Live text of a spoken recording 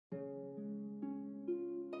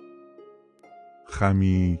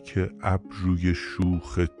خمی که ابروی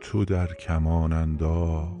شوخ تو در کمان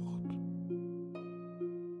انداخت،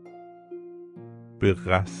 به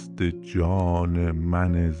قصد جان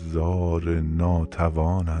من زار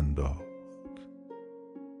ناتوان انداخت.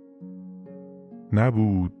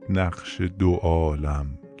 نبود نقش دو عالم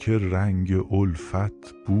که رنگ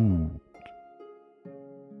الفت بود،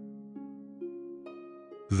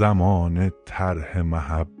 زمانه طرح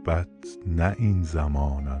محبت نه این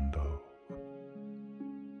زمان انداخت.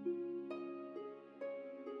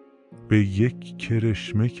 به یک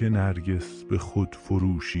کرشمه که نرگس به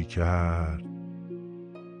خودفروشی کرد،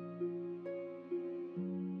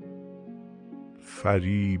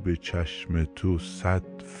 فریب چشم تو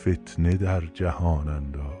صد فتنه در جهان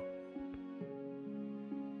انداخت.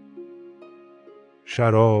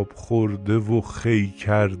 شراب خورده و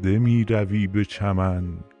کرده می روی به چمن،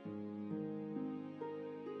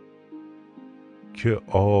 که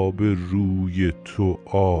آب روی تو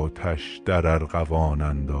آتش در ارغوان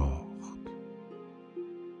انداخت.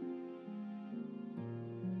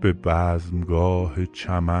 به بزمگاه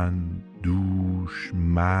چمن دوش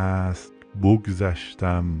مست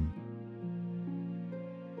بگذشتم،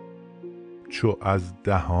 چو از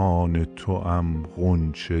دهان توام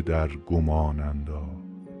غنچه در گمان انداخت.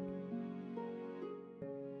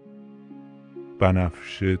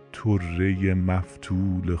 بنفشه طره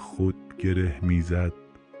مفتول خود گره میزد،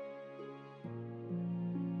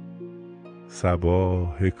 صبا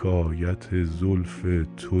حکایت زلف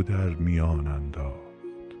تو در میان انداخت.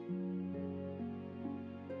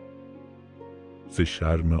 ز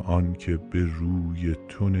شرم آن که به روی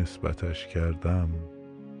تو نسبتش کردم،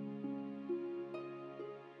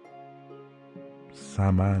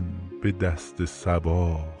 سمن به دست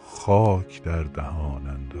صبا خاک در دهان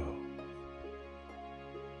انداخت.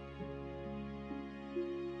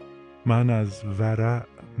 من از ورع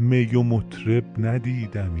می و مطرب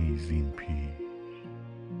ندیدمی زین پیش،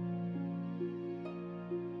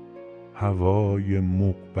 هوای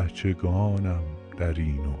مغ بچگانم در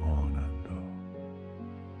این و آن انداخت.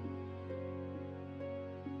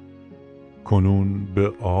 کنون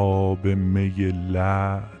به آب می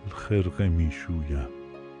لعل خرقه می شویم،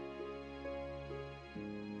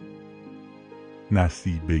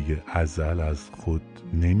 نصیبه ازل از خود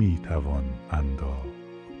نمی توان انداخت.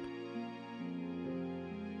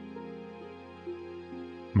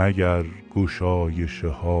 مگر گشایش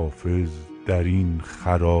حافظ در این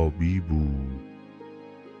خرابی بود،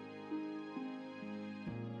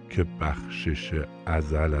 که بخشش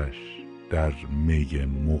ازلش در می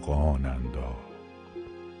مغان انداخت.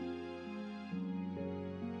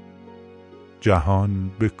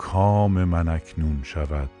 جهان به کام من اکنون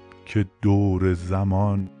شود، که دور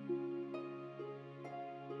زمان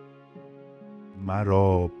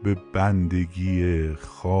مرا به بندگی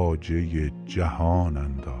خواجه جهان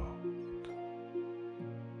انداخت.